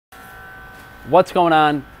What's going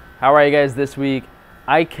on? How are you guys this week?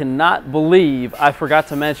 I cannot believe I forgot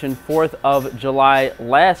to mention 4th of July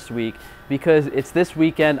last week because it's this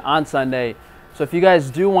weekend on Sunday. So if you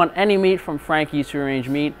guys do want any meat from Frankie's Free Range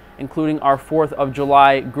Meat, including our 4th of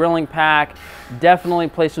July grilling pack, definitely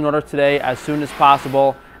place an order today as soon as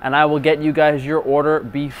possible, and I will get you guys your order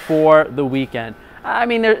before the weekend. I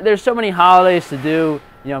mean, there's so many holidays to do,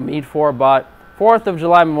 meat for, but 4th of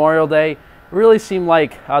July, Memorial Day, really seemed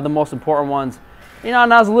like the most important ones. And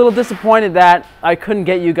I was a little disappointed that I couldn't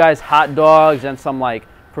get you guys hot dogs and some like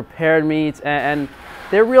prepared meats, and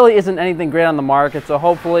there really isn't anything great on the market, so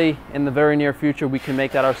hopefully in the very near future we can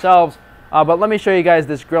make that ourselves. But let me show you guys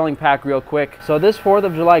this grilling pack real quick. So this 4th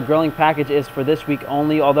of July grilling package is for this week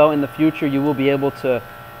only, although in the future you will be able to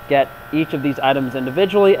get each of these items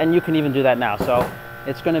individually, and you can even do that now. So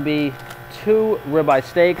it's going to be 2 ribeye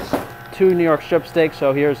steaks, 2 New York strip steaks.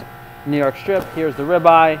 So here's New York strip, here's the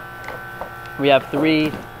ribeye. We have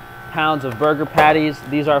 3 pounds of burger patties.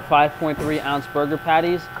 These are 5.3 ounce burger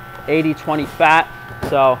patties, 80-20 fat.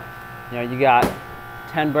 So, you got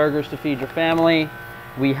 10 burgers to feed your family.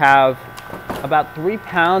 We have about 3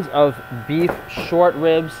 pounds of beef short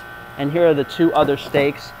ribs, and here are the 2 other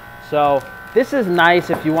steaks. So this is nice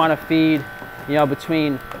if you want to feed,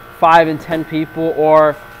 between 5 and 10 people,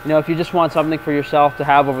 or, if you just want something for yourself to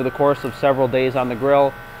have over the course of several days on the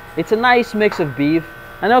grill. It's a nice mix of beef.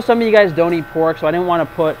 I know some of you guys don't eat pork, so I didn't want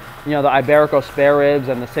to put, the Iberico spare ribs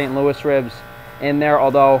and the St. Louis ribs in there,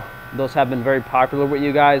 although those have been very popular with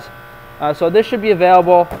you guys. So this should be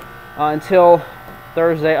available until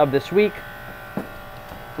Thursday of this week.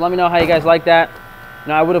 Let me know how you guys like that.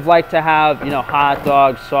 I would have liked to have, hot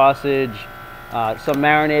dogs, sausage, some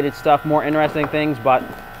marinated stuff, more interesting things, but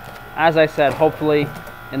as I said, hopefully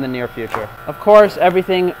in the near future. Of course,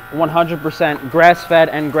 everything 100% grass-fed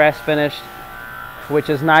and grass-finished, which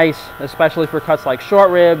is nice, especially for cuts like short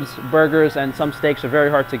ribs, burgers, and some steaks are very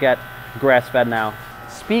hard to get grass-fed now.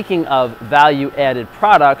 Speaking of value-added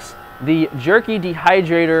products, the jerky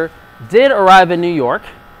dehydrator did arrive in New York,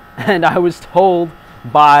 and I was told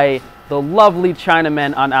by the lovely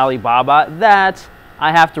Chinamen on Alibaba that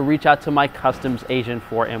I have to reach out to my customs agent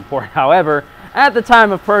for import. However, at the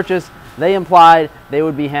time of purchase, they implied they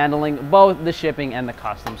would be handling both the shipping and the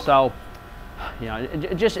customs. So,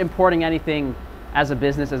 just importing anything as a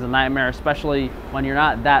business is a nightmare, especially when you're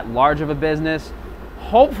not that large of a business.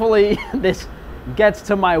 Hopefully this gets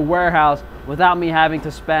to my warehouse without me having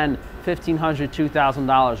to spend $1,500,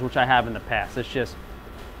 $2,000, which I have in the past. It's just,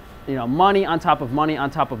 money on top of money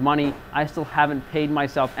on top of money. I still haven't paid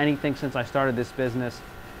myself anything since I started this business.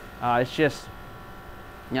 It's just,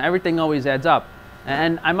 everything always adds up.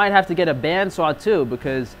 And I might have to get a bandsaw too,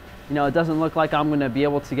 because, it doesn't look like I'm gonna be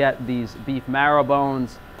able to get these beef marrow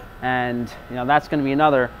bones, and, that's gonna be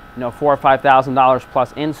another, $4,000 or $5,000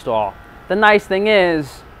 plus install. The nice thing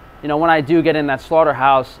is, when I do get in that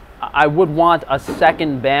slaughterhouse, I would want a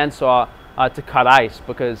second bandsaw to cut ice,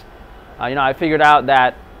 because, I figured out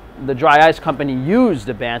that the dry ice company used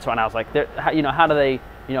a bandsaw, and I was like, how do they,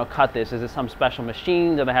 cut this? Is it some special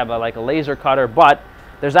machine? Do they have like a laser cutter? But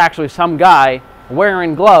there's actually some guy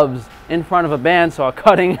wearing gloves in front of a bandsaw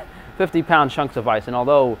cutting 50-pound chunks of ice. And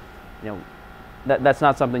although, that's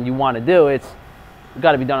not something you want to do, it's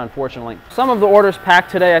got to be done, unfortunately. Some of the orders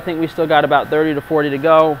packed today, I think we still got about 30 to 40 to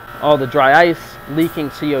go. All the dry ice, leaking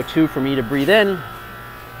CO2 for me to breathe in.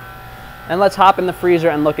 And let's hop in the freezer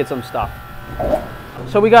and look at some stuff.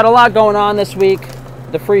 So we got a lot going on this week.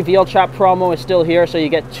 The free veal chop promo is still here, so you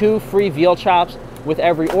get 2 free veal chops with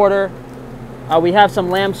every order. We have some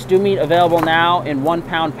lamb stew meat available now in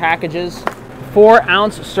 1-pound packages.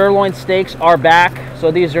 4-ounce sirloin steaks are back, so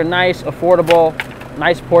these are nice, affordable,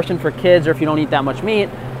 nice portion for kids, or if you don't eat that much meat.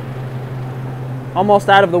 Almost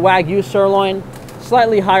out of the Wagyu sirloin,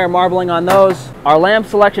 slightly higher marbling on those. Our lamb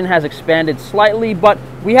selection has expanded slightly, but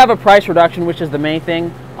we have a price reduction, which is the main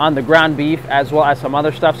thing, on the ground beef as well as some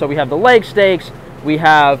other stuff. So we have the leg steaks, we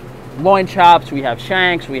have loin chops, we have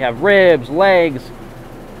shanks, we have ribs, legs,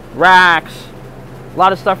 racks, a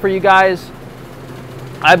lot of stuff for you guys.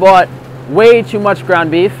 I bought way too much ground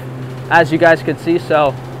beef, as you guys could see,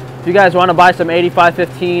 so if you guys want to buy some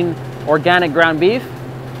 85-15 organic ground beef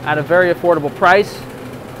at a very affordable price,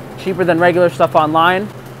 cheaper than regular stuff online.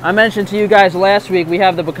 I mentioned to you guys last week we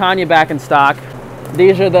have the picanha back in stock.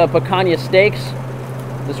 These are the picanha steaks.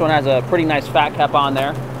 This one has a pretty nice fat cap on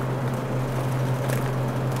there.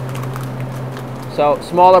 So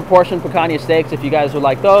smaller portion picanha steaks if you guys would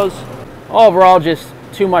like those. Overall, just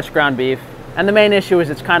too much ground beef. And the main issue is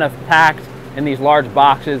it's kind of packed in these large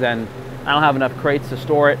boxes, and I don't have enough crates to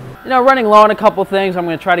store it. Running low on a couple things. I'm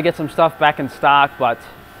going to try to get some stuff back in stock, but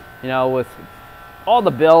You know, with all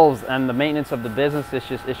the bills and the maintenance of the business,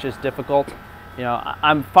 it's just difficult. You know,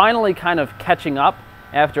 I'm finally kind of catching up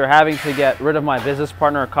after having to get rid of my business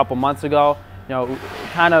partner a couple months ago. You know,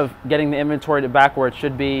 kind of getting the inventory to back where it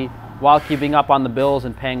should be while keeping up on the bills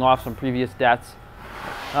and paying off some previous debts.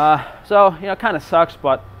 So, you know, it kind of sucks,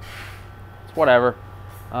 but it's whatever.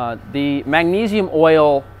 The magnesium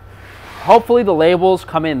oil, hopefully the labels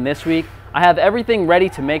come in this week. I have everything ready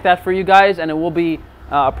to make that for you guys, and it will be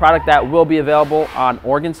a product that will be available on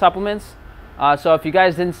organ supplements. So if you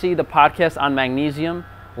guys didn't see the podcast on magnesium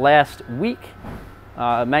last week,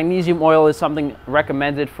 magnesium oil is something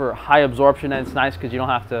recommended for high absorption, and it's nice because you don't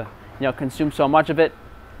have to, you know, consume so much of it,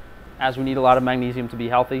 as we need a lot of magnesium to be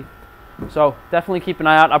healthy. So definitely keep an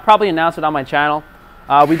eye out. I'll probably announce it on my channel.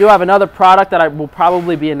 We do have another product that I will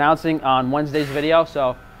probably be announcing on Wednesday's video,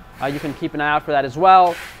 so you can keep an eye out for that as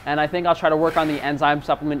well. And I think I'll try to work on the enzyme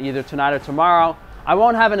supplement either tonight or tomorrow. I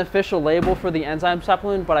won't have an official label for the enzyme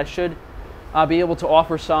supplement, but I should be able to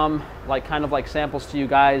offer some kind of samples to you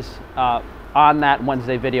guys on that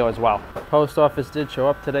Wednesday video as well. Post office did show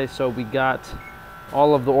up today, so we got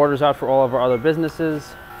all of the orders out for all of our other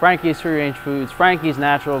businesses. Frankie's Free Range Foods, Frankie's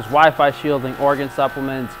Naturals, Wi-Fi Shielding, organ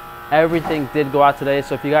supplements, everything did go out today.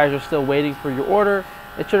 So if you guys are still waiting for your order,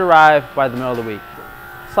 it should arrive by the middle of the week.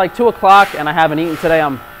 It's like 2 o'clock and I haven't eaten today.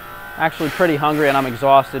 I'm actually pretty hungry and I'm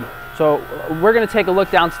exhausted. So we're gonna take a look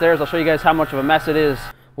downstairs. I'll show you guys how much of a mess it is.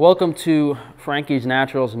 Welcome to Frankie's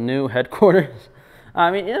Naturals' new headquarters. I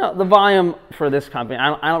mean, you know, the volume for this company,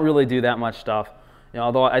 I don't really do that much stuff. You know,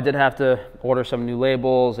 although I did have to order some new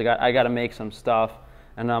labels, I got to make some stuff.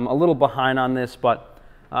 And I'm a little behind on this, but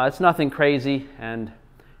it's nothing crazy. And, you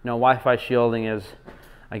know, Wi-Fi shielding is,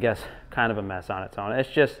 I guess, kind of a mess on its own.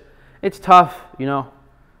 It's tough, you know.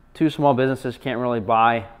 2 small businesses can't really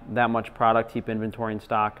buy that much product, keep inventory in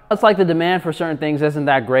stock. It's like the demand for certain things isn't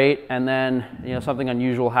that great, and then, you know, something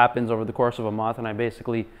unusual happens over the course of a month, and I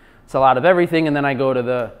basically sell out of everything, and then I go to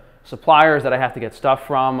the suppliers that I have to get stuff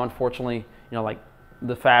from. Unfortunately, you know, like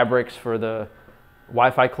the fabrics for the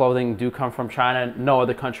Wi-Fi clothing do come from China. No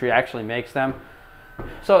other country actually makes them.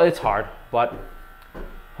 So it's hard, but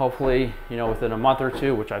hopefully, you know, within a month or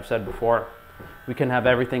 2, which I've said before, we can have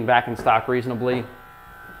everything back in stock reasonably.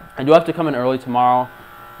 I do have to come in early tomorrow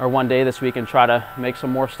or one day this week and try to make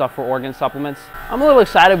some more stuff for organ supplements. I'm a little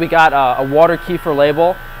excited we got a water kefir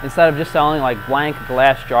label instead of just selling like blank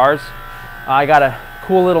glass jars. I got a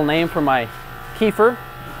cool little name for my kefir.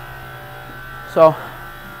 So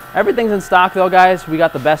everything's in stock though, guys. We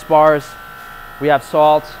got the best bars, we have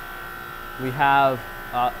salt, we have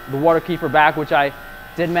the water kefir back, which I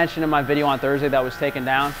did mention in my video on Thursday that was taken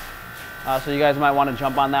down. So you guys might want to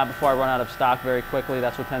jump on that before I run out of stock very quickly.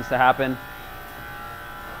 That's what tends to happen.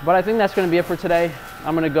 But I think that's going to be it for today.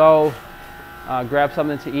 I'm going to go grab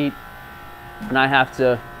something to eat, and I have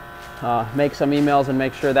to make some emails and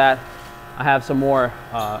make sure that I have some more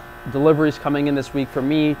deliveries coming in this week for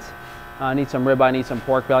meat. I need some ribeye, I need some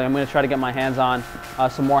pork belly. I'm going to try to get my hands on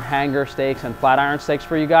some more hanger steaks and flat iron steaks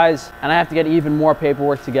for you guys. And I have to get even more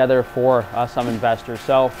paperwork together for some investors.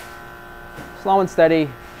 So slow and steady,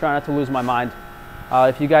 try not to lose my mind.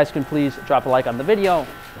 If you guys can please drop a like on the video,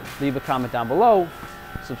 leave a comment down below,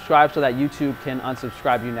 subscribe so that YouTube can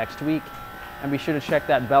unsubscribe you next week, and be sure to check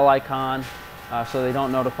that bell icon so they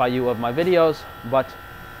don't notify you of my videos. But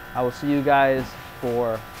I will see you guys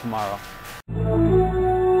for tomorrow.